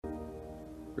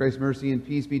Grace, mercy, and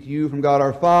peace be to you from God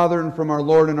our Father and from our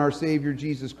Lord and our Savior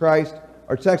Jesus Christ.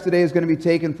 Our text today is going to be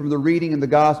taken from the reading in the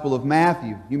Gospel of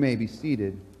Matthew. You may be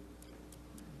seated.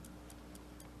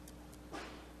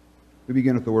 We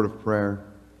begin with the word of prayer.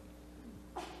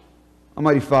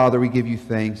 Almighty Father, we give you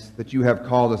thanks that you have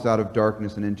called us out of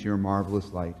darkness and into your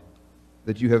marvelous light,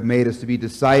 that you have made us to be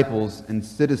disciples and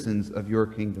citizens of your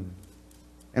kingdom.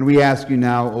 And we ask you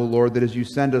now, O Lord, that as you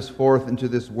send us forth into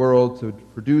this world to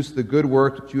produce the good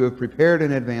work that you have prepared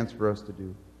in advance for us to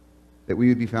do, that we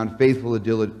would be found faithful and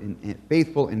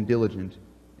diligent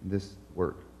in this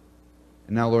work.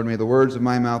 And now, Lord, may the words of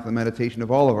my mouth and the meditation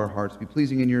of all of our hearts be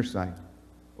pleasing in your sight,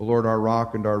 O Lord, our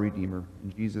rock and our redeemer.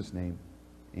 In Jesus' name,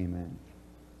 amen.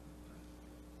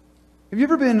 Have you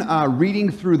ever been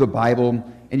reading through the Bible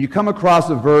and you come across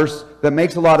a verse that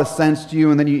makes a lot of sense to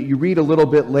you, and then you read a little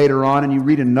bit later on and you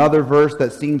read another verse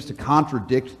that seems to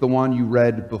contradict the one you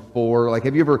read before? Like,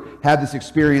 have you ever had this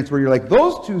experience where you're like,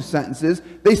 those two sentences,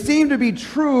 they seem to be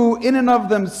true in and of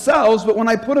themselves, but when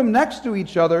I put them next to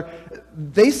each other,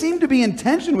 they seem to be in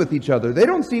tension with each other. They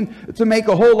don't seem to make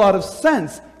a whole lot of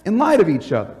sense in light of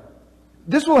each other.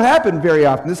 This will happen very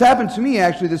often. This happened to me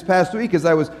actually this past week as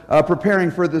I was preparing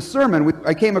for this sermon.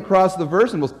 I came across the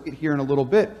verse, and we'll see it here in a little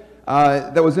bit,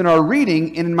 that was in our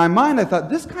reading, and in my mind I thought,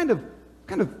 this kind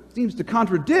of seems to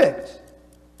contradict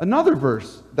another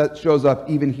verse that shows up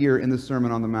even here in the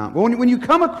Sermon on the Mount. But when you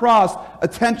come across a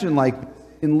tension like this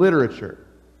in literature,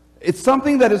 it's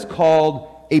something that is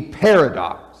called a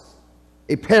paradox.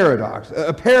 A paradox.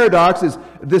 A paradox is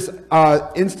this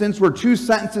instance where two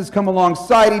sentences come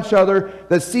alongside each other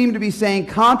that seem to be saying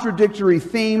contradictory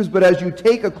themes, but as you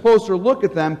take a closer look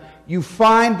at them, you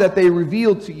find that they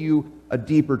reveal to you a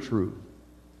deeper truth.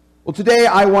 Well, today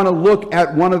I want to look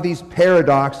at one of these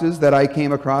paradoxes that I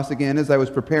came across again as I was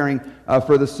preparing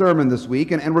for the sermon this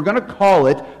week, and we're going to call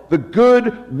it the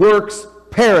good works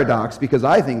paradox, because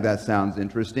I think that sounds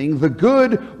interesting. The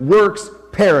good works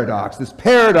paradox, this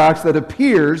paradox that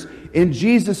appears in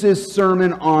Jesus'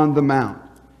 Sermon on the Mount.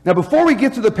 Now, before we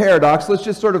get to the paradox, let's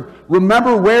just sort of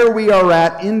remember where we are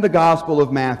at in the Gospel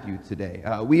of Matthew today.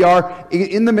 We are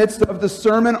in the midst of the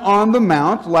Sermon on the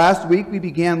Mount. Last week we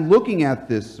began looking at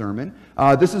this sermon.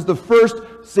 This is the first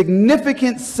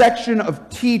significant section of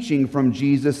teaching from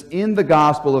Jesus in the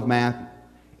Gospel of Matthew.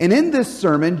 And in this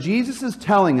sermon, Jesus is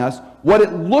telling us what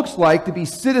it looks like to be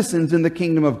citizens in the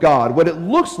kingdom of God, what it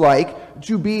looks like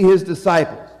to be his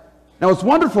disciples. Now, what's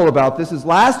wonderful about this is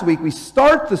last week we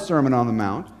start the Sermon on the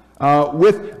Mount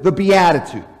with the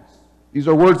Beatitudes. These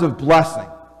are words of blessing.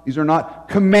 These are not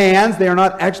commands, they are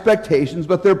not expectations,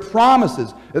 but they're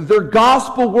promises. They're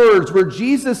gospel words where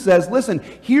Jesus says, listen,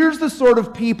 here's the sort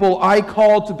of people I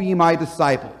call to be my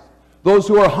disciples. Those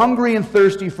who are hungry and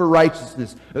thirsty for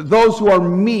righteousness, those who are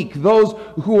meek, those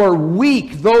who are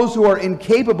weak, those who are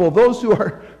incapable, those who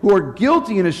are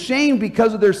guilty and ashamed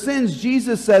because of their sins.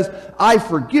 Jesus says, I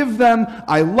forgive them,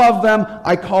 I love them,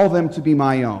 I call them to be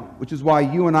my own. Which is why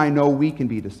you and I know we can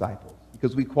be disciples,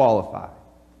 because we qualify.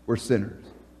 We're sinners.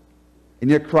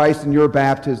 And yet Christ in your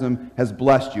baptism has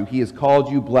blessed you. He has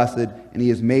called you blessed, and he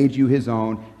has made you his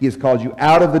own. He has called you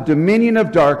out of the dominion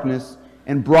of darkness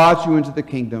and brought you into the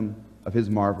kingdom of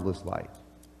his marvelous light.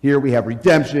 Here we have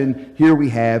redemption. Here we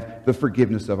have the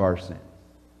forgiveness of our sins.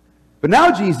 But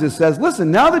now Jesus says, listen,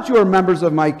 now that you are members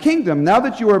of my kingdom, now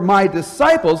that you are my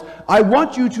disciples, I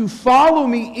want you to follow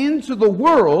me into the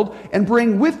world and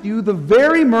bring with you the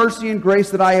very mercy and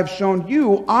grace that I have shown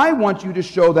you. I want you to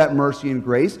show that mercy and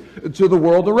grace to the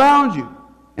world around you.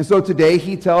 And so today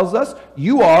he tells us,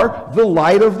 you are the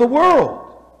light of the world.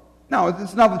 Now,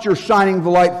 it's not that you're shining the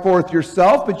light forth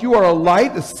yourself, but you are a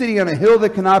light, a city on a hill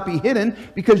that cannot be hidden,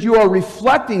 because you are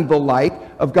reflecting the light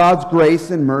of God's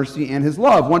grace and mercy and his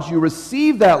love. Once you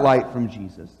receive that light from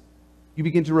Jesus, you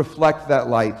begin to reflect that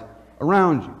light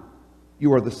around you.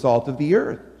 You are the salt of the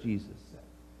earth, Jesus said.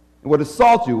 And what does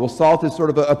salt do? Well, salt is sort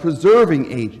of a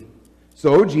preserving agent.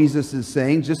 So Jesus is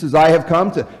saying, just as I have come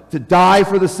to die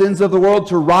for the sins of the world,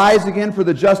 to rise again for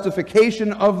the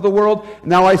justification of the world,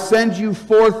 now I send you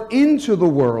forth into the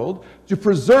world to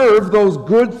preserve those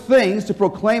good things, to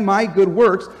proclaim my good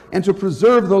works, and to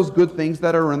preserve those good things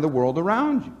that are in the world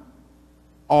around you.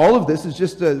 All of this is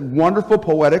just a wonderful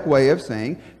poetic way of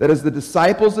saying that as the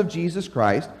disciples of Jesus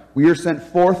Christ, we are sent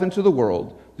forth into the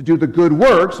world to do the good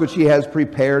works which he has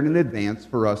prepared in advance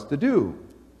for us to do.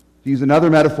 To use another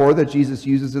metaphor that Jesus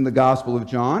uses in the Gospel of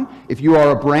John, if you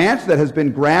are a branch that has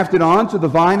been grafted onto the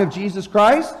vine of Jesus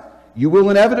Christ, you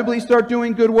will inevitably start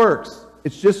doing good works.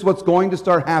 It's just what's going to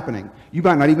start happening. You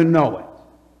might not even know it.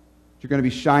 You're going to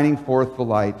be shining forth the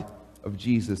light of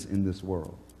Jesus in this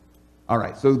world. All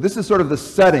right, so this is sort of the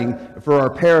setting for our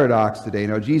paradox today.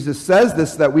 Now, Jesus says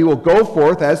this, that we will go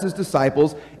forth as his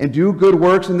disciples and do good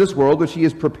works in this world, which he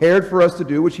has prepared for us to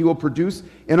do, which he will produce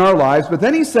in our lives. But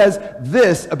then he says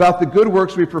this about the good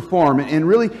works we perform and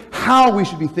really how we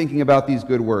should be thinking about these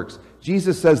good works.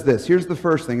 Jesus says this. Here's the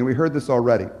first thing, and we heard this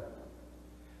already.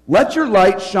 Let your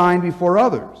light shine before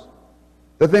others,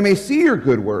 that they may see your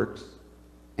good works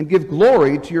and give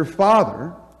glory to your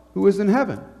Father who is in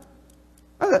heaven.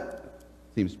 Now, that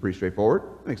seems pretty straightforward.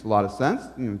 It makes a lot of sense.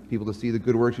 People to see the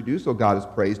good works you do, so God is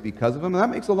praised because of them. That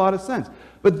makes a lot of sense.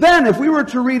 But then, if we were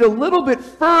to read a little bit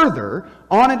further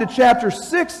on into chapter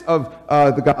 6 of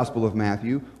the Gospel of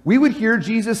Matthew, we would hear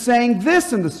Jesus saying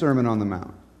this in the Sermon on the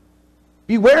Mount.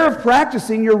 Beware of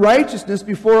practicing your righteousness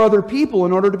before other people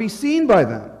in order to be seen by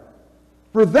them.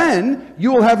 For then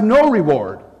you will have no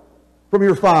reward from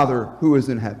your Father who is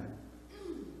in heaven.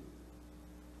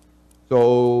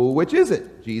 So, which is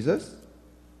it, Jesus?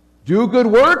 Do good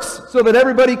works so that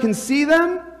everybody can see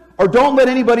them, or don't let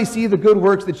anybody see the good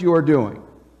works that you are doing?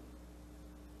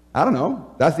 I don't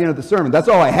know. That's the end of the sermon. That's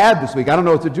all I had this week. I don't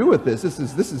know what to do with this.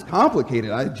 This is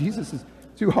complicated. Jesus is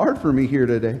too hard for me here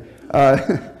today.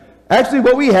 Actually,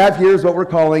 what we have here is what we're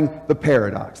calling the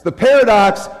paradox. The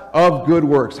paradox of good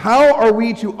works. How are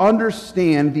we to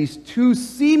understand these two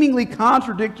seemingly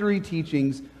contradictory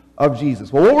teachings of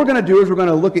Jesus? Well, what we're going to do is we're going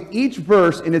to look at each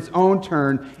verse in its own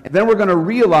turn, and then we're going to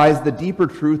realize the deeper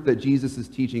truth that Jesus is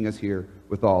teaching us here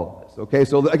with all of this. Okay,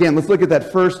 so again, let's look at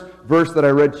that first verse that I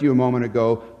read to you a moment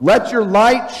ago. Let your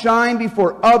light shine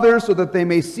before others so that they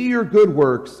may see your good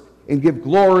works and give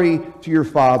glory to your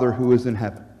Father who is in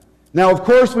heaven. Now, of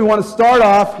course, we want to start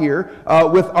off here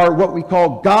with our what we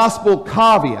call gospel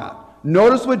caveat.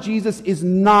 Notice what Jesus is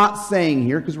not saying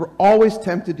here, because we're always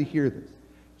tempted to hear this.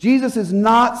 Jesus is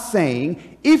not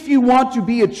saying, if you want to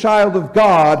be a child of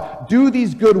God, do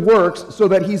these good works so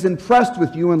that he's impressed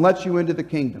with you and lets you into the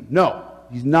kingdom. No,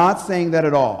 he's not saying that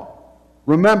at all.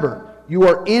 Remember, you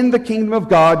are in the kingdom of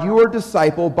God. You are a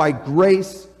disciple by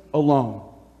grace alone.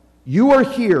 You are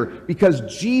here because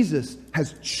Jesus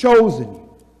has chosen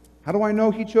you. How do I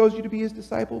know he chose you to be his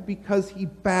disciple? Because he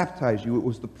baptized you. It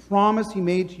was the promise he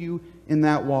made to you in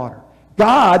that water.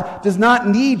 God does not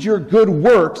need your good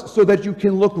works so that you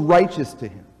can look righteous to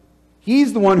him.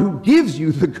 He's the one who gives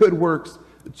you the good works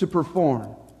to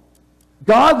perform.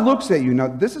 God looks at you. Now,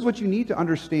 this is what you need to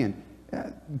understand.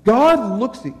 God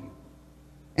looks at you,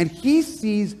 and he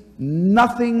sees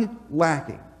nothing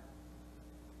lacking.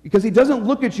 Because he doesn't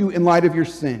look at you in light of your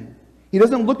sin. He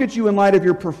doesn't look at you in light of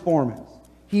your performance.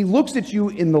 He looks at you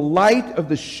in the light of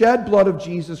the shed blood of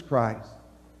Jesus Christ.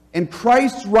 And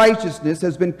Christ's righteousness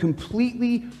has been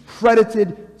completely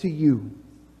credited to you.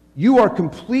 You are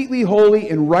completely holy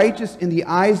and righteous in the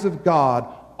eyes of God,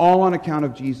 all on account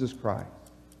of Jesus Christ.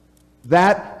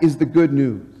 That is the good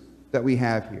news that we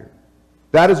have here.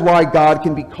 That is why God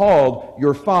can be called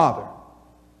your Father,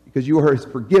 because you are his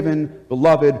forgiven,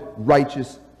 beloved,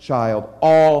 righteous child,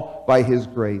 all by his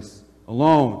grace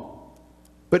alone.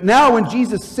 But now when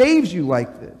Jesus saves you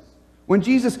like this, when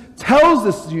Jesus tells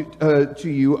this to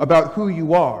you about who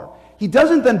you are, he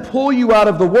doesn't then pull you out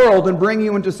of the world and bring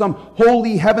you into some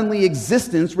holy heavenly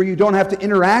existence where you don't have to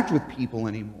interact with people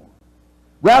anymore.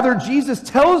 Rather, Jesus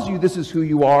tells you this is who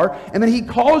you are, and then he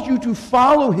calls you to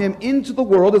follow him into the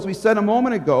world, as we said a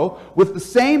moment ago, with the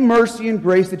same mercy and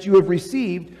grace that you have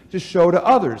received to show to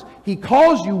others. He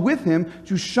calls you with him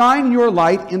to shine your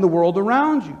light in the world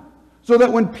around you, so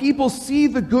that when people see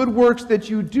the good works that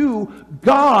you do,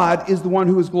 God is the one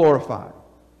who is glorified.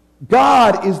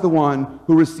 God is the one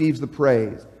who receives the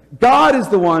praise. God is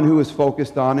the one who is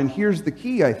focused on, and here's the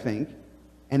key, I think,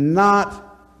 and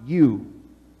not you.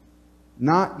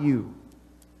 Not you.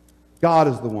 God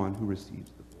is the one who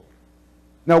receives the glory.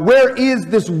 Now, where is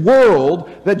this world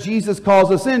that Jesus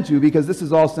calls us into? Because this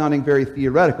is all sounding very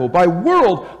theoretical. By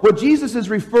world, what Jesus is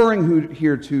referring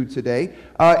here to today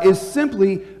is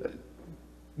simply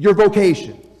your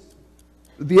vocations,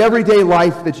 the everyday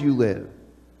life that you live.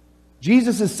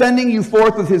 Jesus is sending you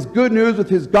forth with his good news, with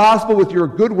his gospel, with your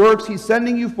good works. He's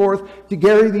sending you forth to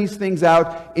carry these things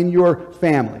out in your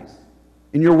families,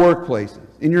 in your workplaces,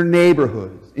 in your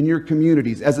neighborhoods, in your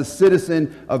communities. As a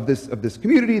citizen of this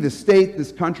community, this state,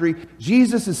 this country,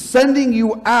 Jesus is sending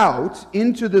you out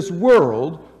into this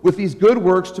world with these good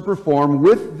works to perform,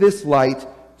 with this light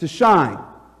to shine.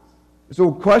 So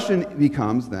the question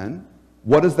becomes then,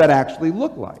 what does that actually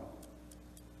look like?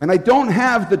 And I don't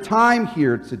have the time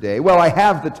here today. Well, I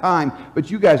have the time, but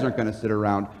you guys aren't going to sit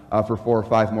around for 4 or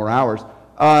 5 more hours.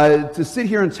 to sit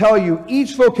here and tell you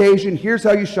each vocation, here's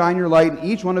how you shine your light in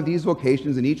each one of these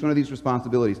vocations and each one of these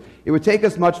responsibilities. It would take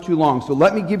us much too long. So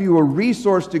let me give you a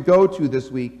resource to go to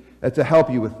this week to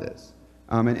help you with this.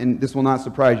 And this will not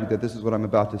surprise you that this is what I'm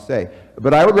about to say.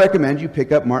 But I would recommend you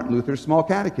pick up Martin Luther's Small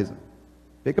Catechism.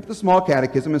 Pick up the Small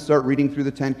Catechism and start reading through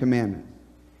the Ten Commandments.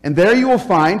 And there you will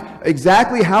find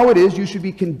exactly how it is you should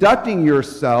be conducting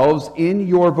yourselves in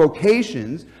your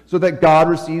vocations so that God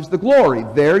receives the glory.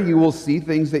 There you will see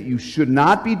things that you should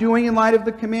not be doing in light of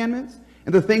the commandments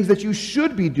and the things that you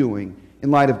should be doing in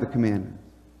light of the commandments.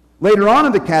 Later on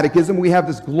in the Catechism, we have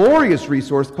this glorious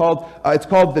resource called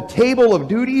the Table of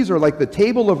Duties, or like the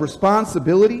Table of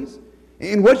Responsibilities.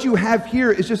 And what you have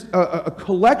here is just a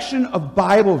collection of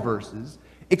Bible verses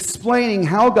explaining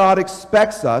how God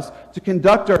expects us to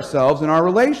conduct ourselves in our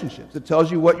relationships. It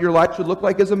tells you what your life should look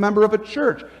like as a member of a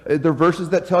church. There are verses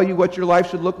that tell you what your life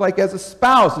should look like as a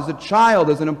spouse, as a child,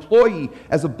 as an employee,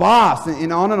 as a boss,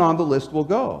 and on the list will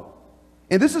go.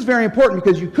 And this is very important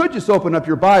because you could just open up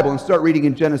your Bible and start reading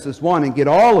in Genesis 1 and get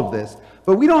all of this,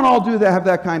 but we don't all have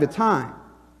that kind of time.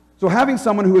 So having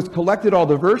someone who has collected all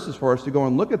the verses for us to go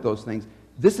and look at those things,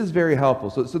 this is very helpful.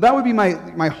 So that would be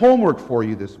my homework for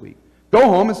you this week. Go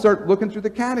home and start looking through the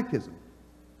Catechism.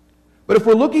 But if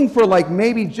we're looking for,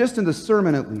 maybe just in the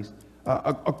sermon at least,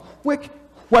 a quick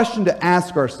question to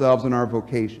ask ourselves in our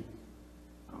vocation.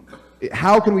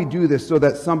 How can we do this so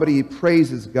that somebody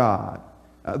praises God?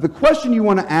 The question you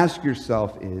want to ask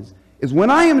yourself is when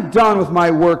I am done with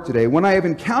my work today, when I have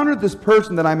encountered this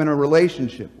person that I'm in a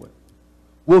relationship with,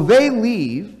 will they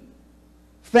leave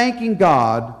thanking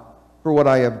God for what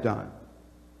I have done?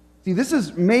 See, this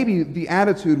is maybe the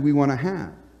attitude we want to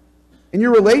have. In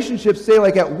your relationships, say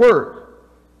like at work,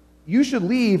 you should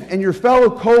leave and your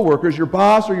fellow coworkers, your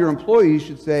boss or your employees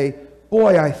should say,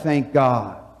 boy, I thank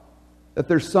God that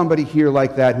there's somebody here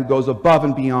like that who goes above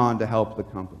and beyond to help the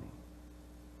company.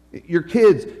 Your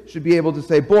kids should be able to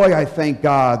say, boy, I thank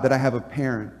God that I have a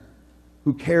parent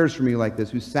who cares for me like this,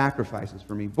 who sacrifices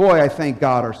for me. Boy, I thank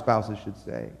God, our spouses should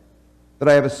say, that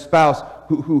I have a spouse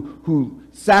who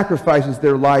sacrifices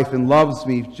their life and loves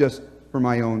me just for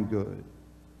my own good.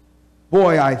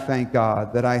 Boy, I thank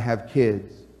God that I have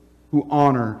kids who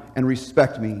honor and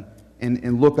respect me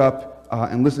and look up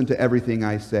and listen to everything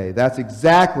I say. That's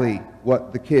exactly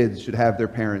what the kids should have their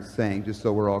parents saying, just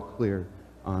so we're all clear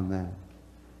on that.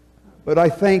 But I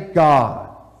thank God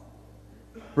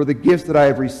for the gifts that I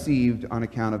have received on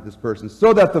account of this person,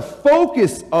 so that the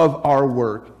focus of our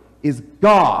work is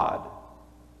God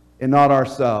and not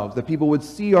ourselves, that people would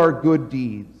see our good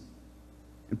deeds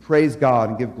and praise God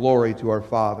and give glory to our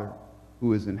Father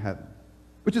who is in heaven.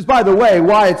 Which is, by the way,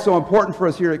 why it's so important for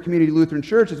us here at Community Lutheran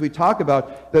Church as we talk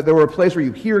about that we're a place where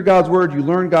you hear God's Word, you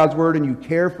learn God's Word, and you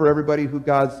care for everybody who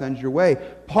God sends your way.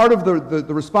 Part of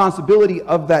the responsibility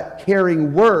of that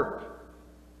caring work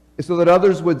is so that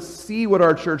others would see what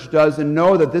our church does and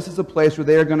know that this is a place where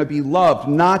they are going to be loved,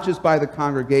 not just by the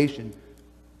congregation,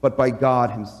 but by God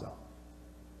Himself.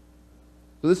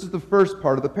 So this is the first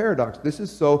part of the paradox. This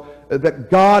is so that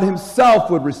God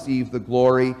Himself would receive the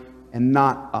glory and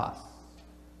not us.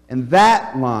 And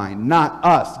that line, not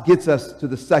us, gets us to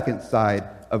the second side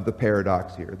of the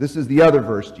paradox here. This is the other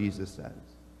verse Jesus says.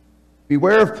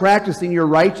 Beware of practicing your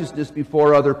righteousness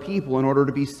before other people in order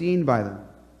to be seen by them.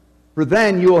 For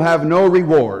then you will have no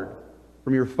reward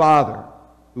from your Father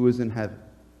who is in heaven.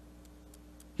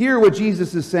 Here what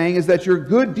Jesus is saying is that your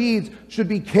good deeds should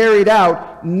be carried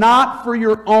out not for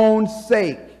your own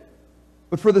sake,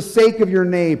 but for the sake of your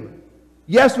neighbor.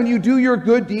 Yes, when you do your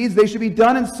good deeds, they should be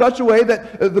done in such a way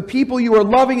that the people you are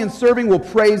loving and serving will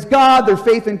praise God, their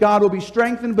faith in God will be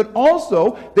strengthened, but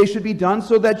also they should be done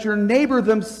so that your neighbor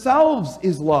themselves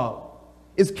is loved,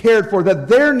 is cared for, that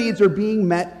their needs are being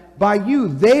met by you.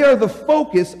 They are the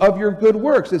focus of your good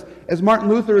works. As Martin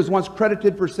Luther is once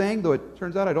credited for saying, though it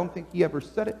turns out I don't think he ever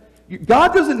said it,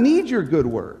 God doesn't need your good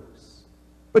works,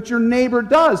 but your neighbor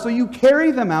does, so you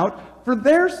carry them out for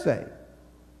their sake.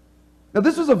 Now,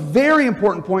 this was a very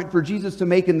important point for Jesus to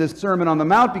make in this Sermon on the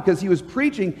Mount because he was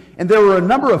preaching, and there were a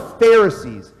number of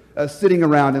Pharisees sitting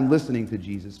around and listening to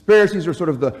Jesus. Pharisees are sort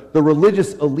of the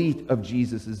religious elite of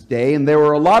Jesus' day, and there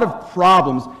were a lot of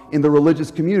problems in the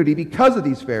religious community because of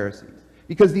these Pharisees.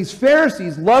 Because these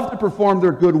Pharisees loved to perform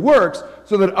their good works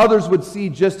so that others would see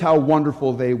just how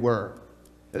wonderful they were.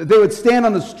 They would stand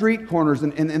on the street corners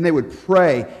and they would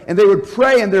pray. And they would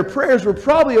pray, and their prayers were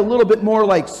probably a little bit more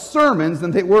like sermons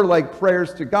than they were like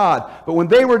prayers to God. But when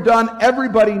they were done,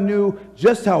 everybody knew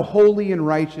just how holy and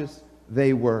righteous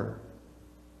they were.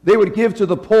 They would give to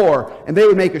the poor, and they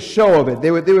would make a show of it.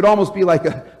 They would almost be like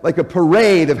a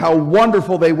parade of how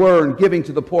wonderful they were in giving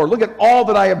to the poor. Look at all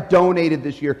that I have donated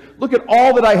this year. Look at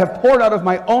all that I have poured out of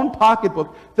my own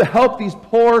pocketbook to help these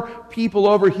poor people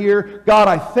over here. God,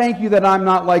 I thank you that I'm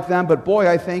not like them, but boy,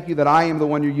 I thank you that I am the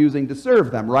one you're using to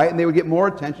serve them, right? And they would get more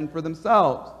attention for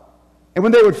themselves. And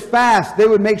when they would fast, they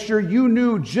would make sure you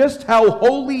knew just how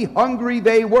wholly hungry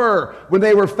they were when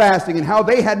they were fasting and how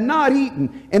they had not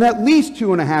eaten in at least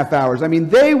 2.5 hours. I mean,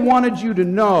 they wanted you to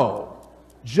know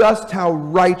just how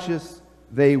righteous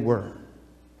they were.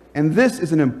 And this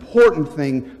is an important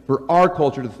thing for our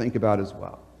culture to think about as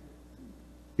well.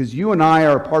 Because you and I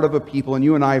are a part of a people, and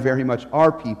you and I very much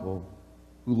are people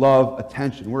who love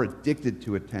attention. We're addicted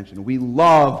to attention. We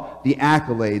love the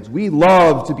accolades. We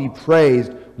love to be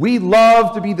praised. We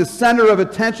love to be the center of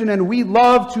attention, and we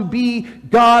love to be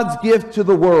God's gift to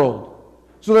the world,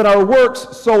 so that our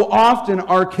works so often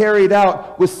are carried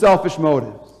out with selfish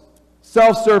motives,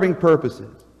 self-serving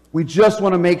purposes. We just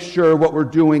want to make sure what we're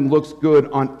doing looks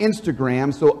good on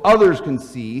Instagram so others can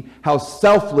see how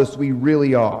selfless we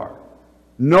really are.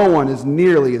 No one is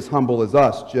nearly as humble as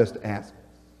us, just ask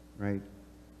us, right?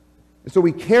 And so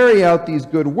we carry out these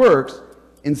good works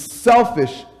in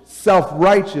selfish,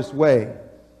 self-righteous ways.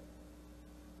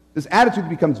 This attitude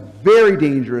becomes very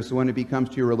dangerous when it becomes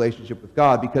to your relationship with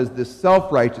God, because this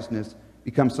self-righteousness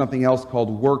becomes something else called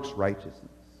works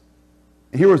righteousness.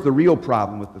 And here was the real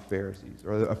problem with the Pharisees,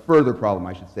 or a further problem,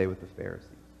 I should say, with the Pharisees.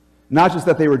 Not just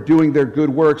that they were doing their good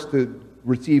works to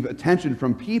receive attention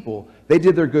from people, they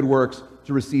did their good works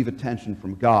to receive attention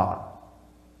from God.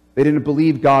 They didn't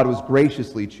believe God was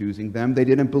graciously choosing them. They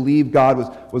didn't believe God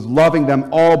was loving them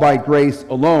all by grace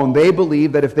alone. They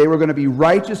believed that if they were going to be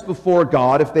righteous before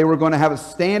God, if they were going to have a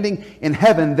standing in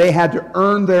heaven, they had to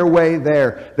earn their way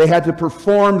there. They had to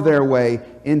perform their way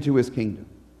into His kingdom.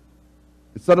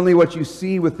 And suddenly what you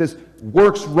see with this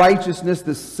works righteousness,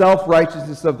 this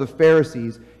self-righteousness of the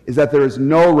Pharisees, is that there is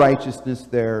no righteousness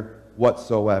there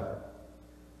whatsoever.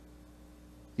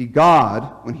 See,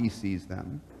 God, when He sees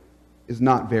them, is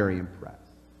not very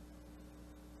impressed.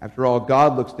 After all,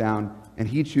 God looks down and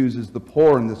He chooses the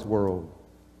poor in this world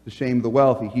to shame the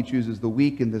wealthy. He chooses the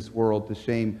weak in this world to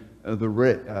shame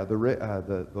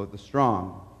the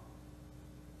strong.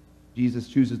 Jesus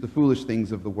chooses the foolish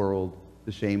things of the world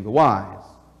to shame the wise.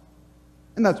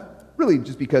 And that's really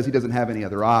just because He doesn't have any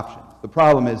other options. The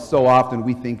problem is, so often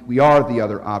we think we are the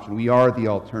other option. We are the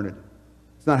alternative.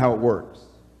 It's not how it works.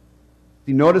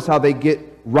 See, notice how they get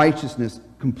righteousness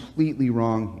completely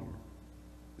wrong here.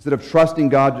 Instead of trusting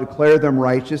God to declare them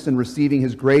righteous and receiving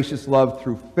His gracious love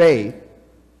through faith,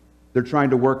 they're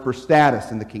trying to work for status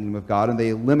in the kingdom of God, and they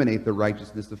eliminate the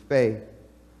righteousness of faith.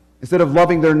 Instead of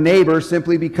loving their neighbor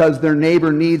simply because their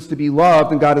neighbor needs to be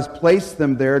loved and God has placed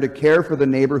them there to care for the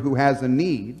neighbor who has a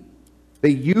need, they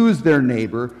use their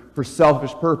neighbor for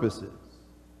selfish purposes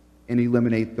and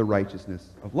eliminate the righteousness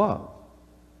of love.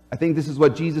 I think this is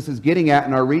what Jesus is getting at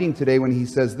in our reading today when He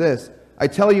says this: I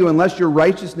tell you, unless your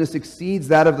righteousness exceeds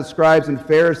that of the scribes and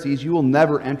Pharisees, you will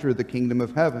never enter the kingdom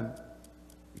of heaven.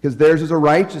 Because theirs is a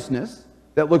righteousness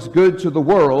that looks good to the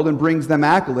world and brings them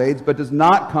accolades, but does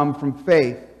not come from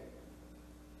faith,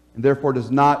 and therefore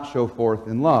does not show forth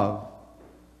in love.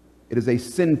 It is a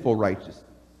sinful righteousness,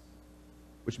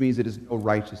 which means it is no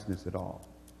righteousness at all.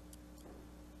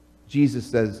 Jesus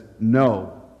says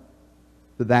no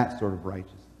to that sort of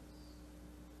righteousness.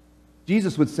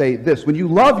 Jesus would say this: when you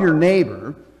love your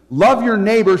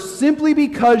neighbor simply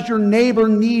because your neighbor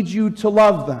needs you to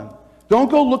love them. Don't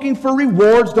go looking for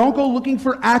rewards. Don't go looking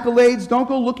for accolades. Don't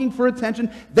go looking for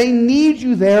attention. They need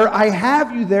you there. I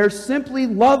have you there. Simply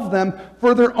love them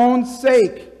for their own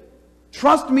sake.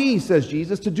 Trust me, says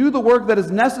Jesus, to do the work that is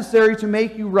necessary to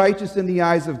make you righteous in the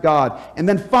eyes of God. And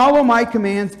then follow my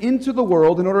commands into the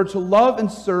world in order to love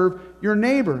and serve your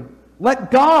neighbor.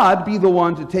 Let God be the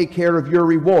one to take care of your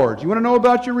rewards. You want to know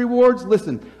about your rewards?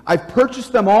 Listen, I've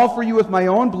purchased them all for you with my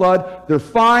own blood. They're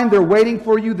fine. They're waiting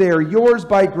for you. They are yours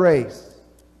by grace.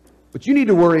 What you need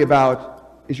to worry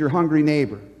about is your hungry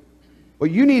neighbor.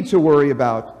 What you need to worry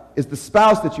about is the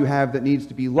spouse that you have that needs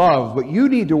to be loved. What you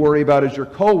need to worry about is your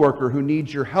coworker who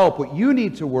needs your help. What you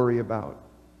need to worry about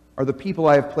are the people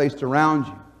I have placed around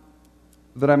you,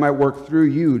 so that I might work through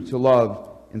you to love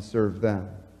and serve them.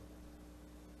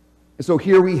 And so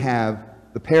here we have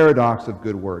the paradox of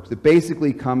good works. It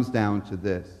basically comes down to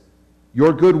this: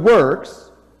 your good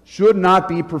works should not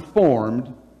be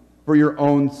performed for your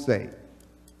own sake.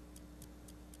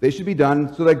 They should be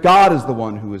done so that God is the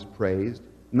one who is praised,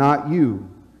 not you.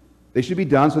 They should be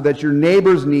done so that your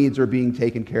neighbor's needs are being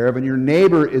taken care of and your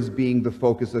neighbor is being the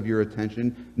focus of your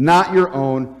attention, not your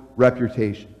own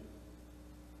reputation.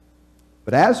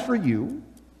 But as for you,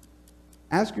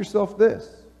 ask yourself this: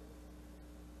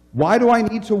 why do I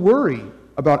need to worry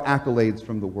about accolades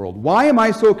from the world? Why am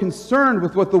I so concerned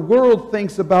with what the world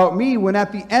thinks about me when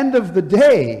at the end of the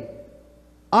day,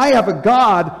 I have a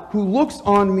God who looks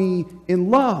on me in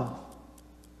love?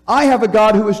 I have a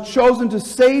God who has chosen to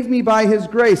save me by His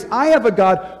grace. I have a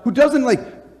God who doesn't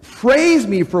praise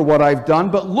me for what I've done,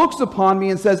 but looks upon me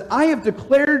and says, I have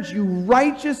declared you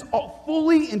righteous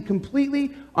fully and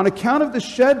completely on account of the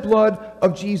shed blood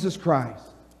of Jesus Christ.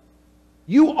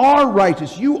 You are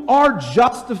righteous. You are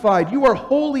justified. You are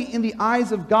holy in the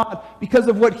eyes of God because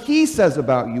of what He says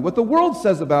about you. What the world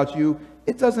says about you,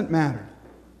 it doesn't matter.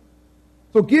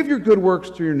 So give your good works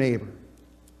to your neighbor,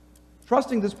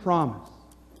 trusting this promise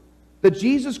that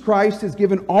Jesus Christ has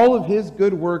given all of His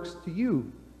good works to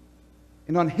you,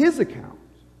 and on His account,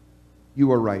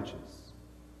 you are righteous.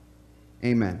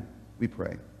 Amen. We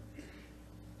pray.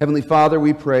 Heavenly Father,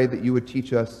 we pray that you would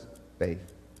teach us faith.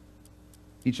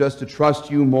 Teach us to trust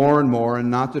you more and more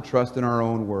and not to trust in our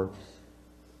own works.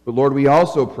 But Lord, we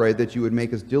also pray that you would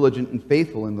make us diligent and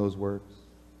faithful in those works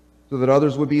so that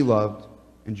others would be loved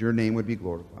and your name would be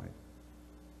glorified.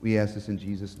 We ask this in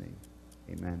Jesus' name.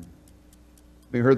 Amen. We heard